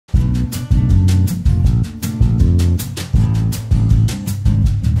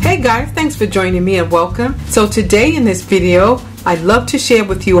Hey guys, thanks for joining me and welcome. So today in this video, I'd love to share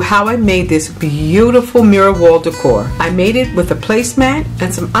with you how I made this beautiful mirror wall decor. I made it with a placemat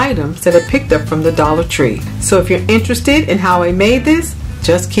and some items that I picked up from the Dollar Tree. So if you're interested in how I made this,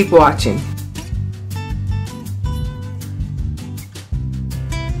 just keep watching.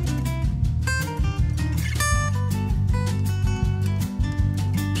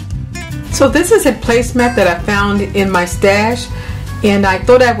 So this is a placemat that I found in my stash, and I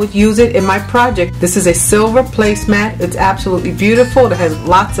thought I would use it in my project. This is a silver placemat. It's absolutely beautiful. It has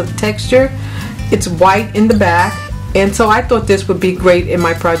lots of texture. It's white in the back, and so I thought this would be great in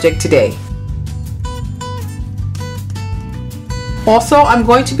my project today. Also, I'm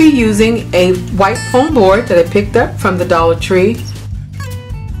going to be using a white foam board that I picked up from the Dollar Tree.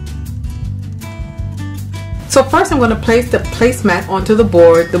 So first I'm going to place the placemat onto the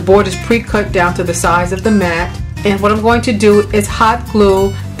board. The board is pre-cut down to the size of the mat. And what I'm going to do is hot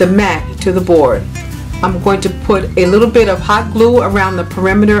glue the mat to the board. I'm going to put a little bit of hot glue around the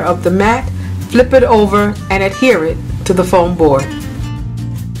perimeter of the mat, flip it over, and adhere it to the foam board.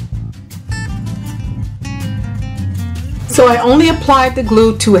 So I only applied the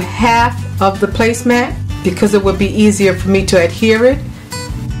glue to half of the placemat because it would be easier for me to adhere it.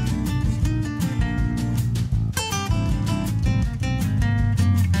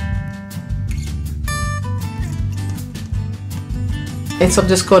 And so I'm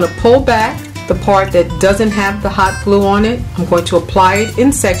just going to pull back the part that doesn't have the hot glue on it. I'm going to apply it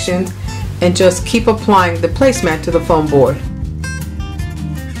in sections and just keep applying the placemat to the foam board.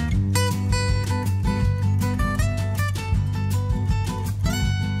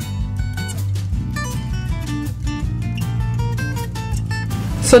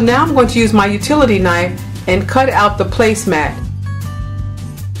 So now I'm going to use my utility knife and cut out the placemat.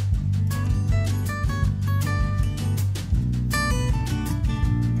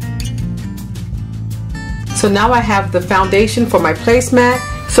 So now I have the foundation for my placemat.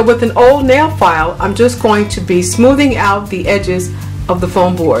 So with an old nail file, I'm just going to be smoothing out the edges of the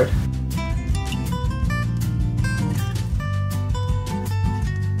foam board.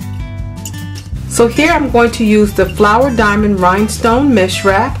 So here I'm going to use the flower diamond rhinestone mesh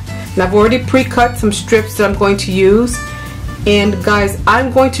wrap, and I've already pre-cut some strips that I'm going to use. And guys,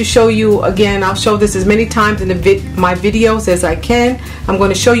 I'm going to show you again, I'll show this as many times in my videos as I can. I'm going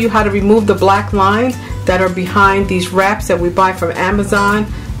to show you how to remove the black lines that are behind these wraps that we buy from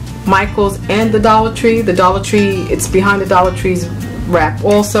Amazon, Michael's, and the Dollar Tree. The Dollar Tree, it's behind the Dollar Tree's wrap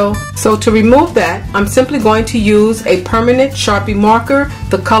also. So to remove that, I'm simply going to use a permanent Sharpie marker.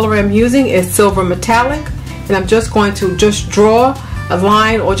 The color I'm using is silver metallic, and I'm just going to draw a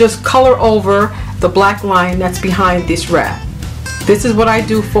line or just color over the black line that's behind this wrap. This is what I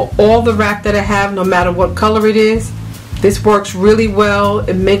do for all the wrap that I have, no matter what color it is. This works really well.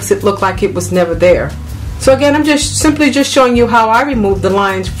 It makes it look like it was never there. So again, I'm just simply showing you how I remove the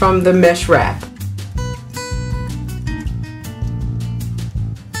lines from the mesh wrap.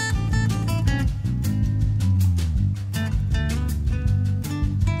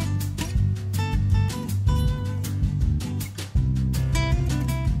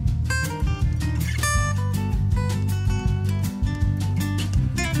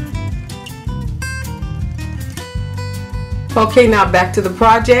 Okay, now back to the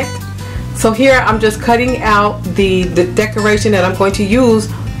project. So here I'm just cutting out the decoration that I'm going to use.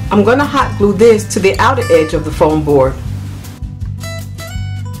 I'm going to hot glue this to the outer edge of the foam board.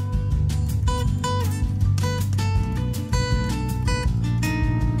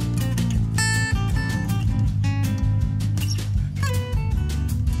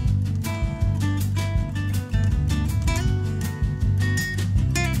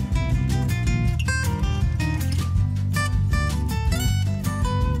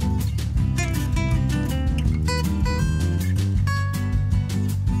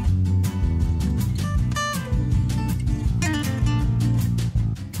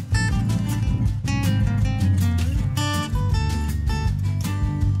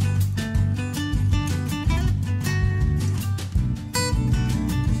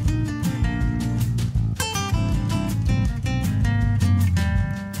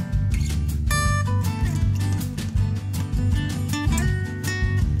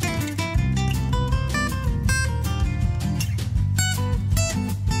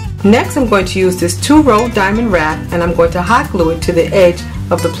 Next, I'm going to use this 2-row diamond wrap, and I'm going to hot glue it to the edge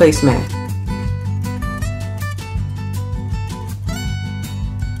of the placemat.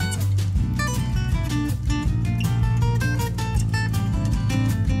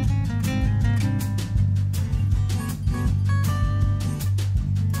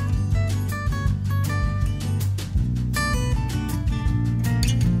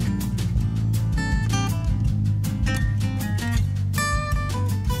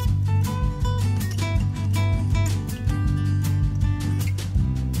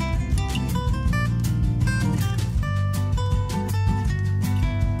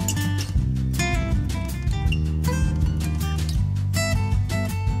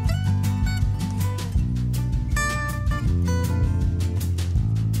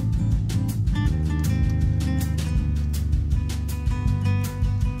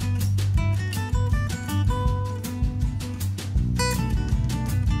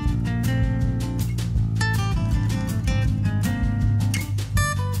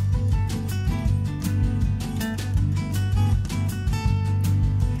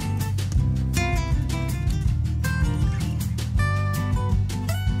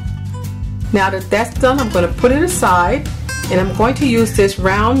 Now that that's done, I'm going to put it aside, and I'm going to use this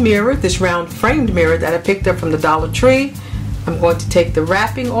round mirror, this round framed mirror that I picked up from the Dollar Tree. I'm going to take the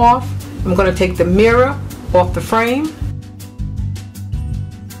wrapping off. I'm going to take the mirror off the frame.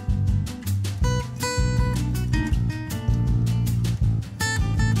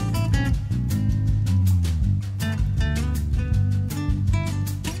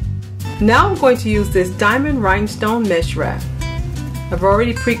 Now I'm going to use this diamond rhinestone mesh wrap. I've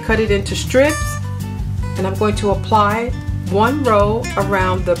already pre-cut it into strips, and I'm going to apply one row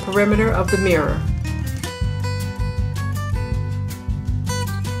around the perimeter of the mirror.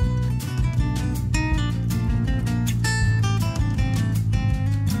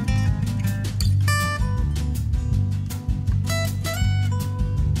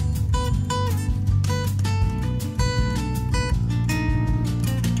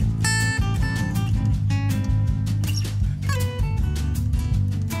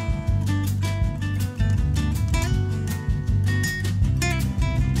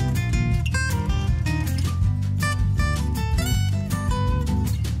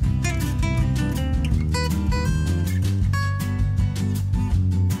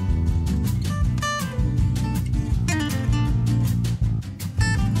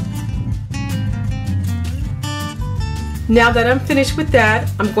 Now that I'm finished with that,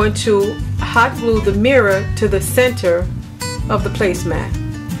 I'm going to hot glue the mirror to the center of the placemat.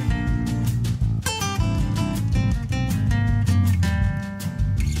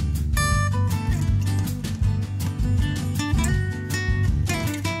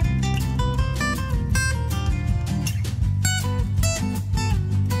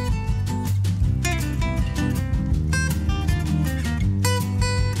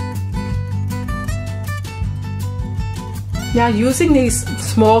 Now, using these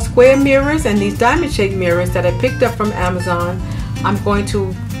small square mirrors and these diamond shaped mirrors that I picked up from Amazon, I'm going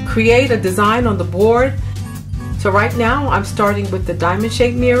to create a design on the board. So right now I'm starting with the diamond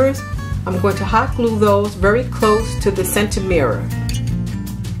shaped mirrors. I'm going to hot glue those very close to the center mirror.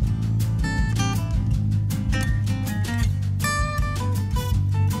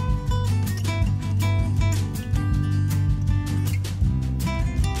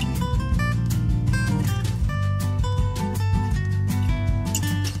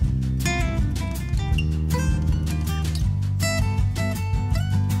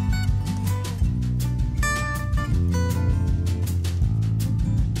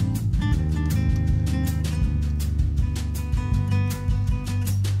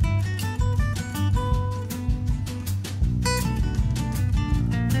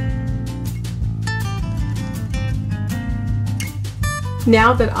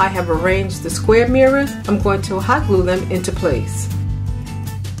 Now that I have arranged the square mirrors, I'm going to hot glue them into place.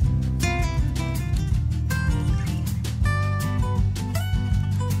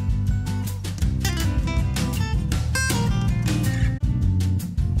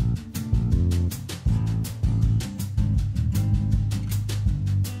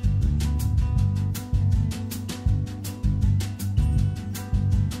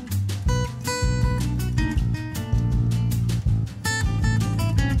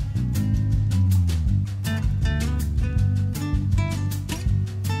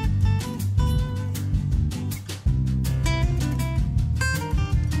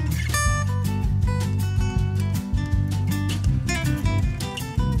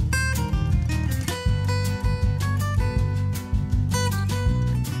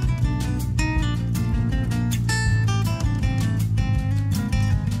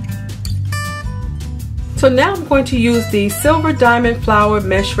 So now I'm going to use the silver diamond flower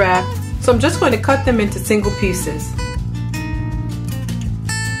mesh wrap. So I'm just going to cut them into single pieces.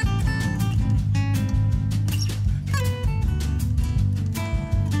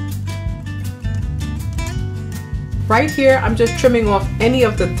 Right here, I'm just trimming off any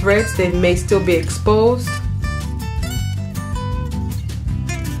of the threads that may still be exposed.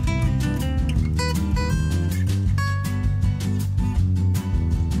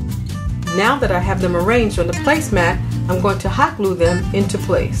 Now that I have them arranged on the placemat, I'm going to hot glue them into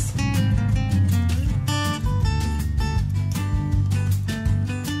place.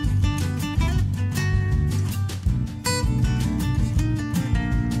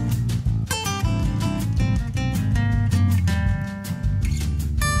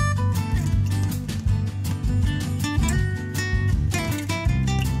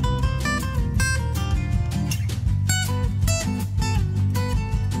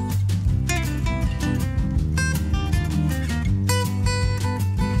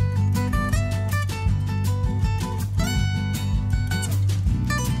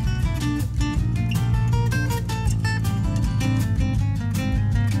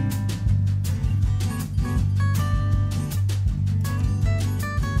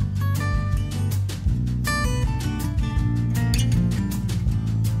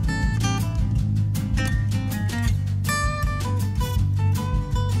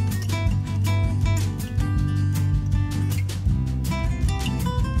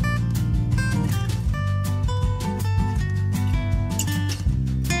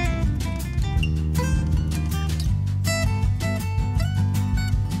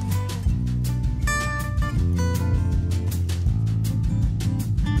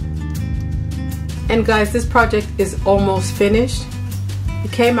 And guys, this project is almost finished.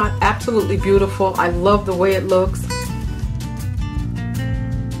 It came out absolutely beautiful. I love the way it looks.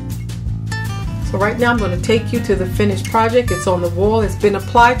 So right now I'm going to take you to the finished project. It's on the wall. It's been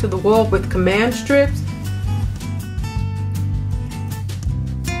applied to the wall with command strips.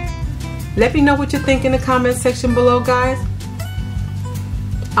 Let me know what you think in the comment section below, guys.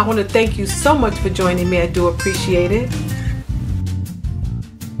 I want to thank you so much for joining me. I do appreciate it.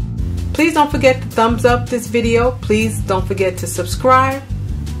 Please don't forget to thumbs up this video. Please don't forget to subscribe.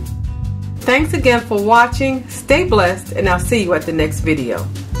 Thanks again for watching. Stay blessed, and I'll see you at the next video.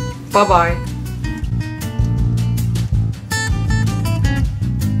 Bye-bye.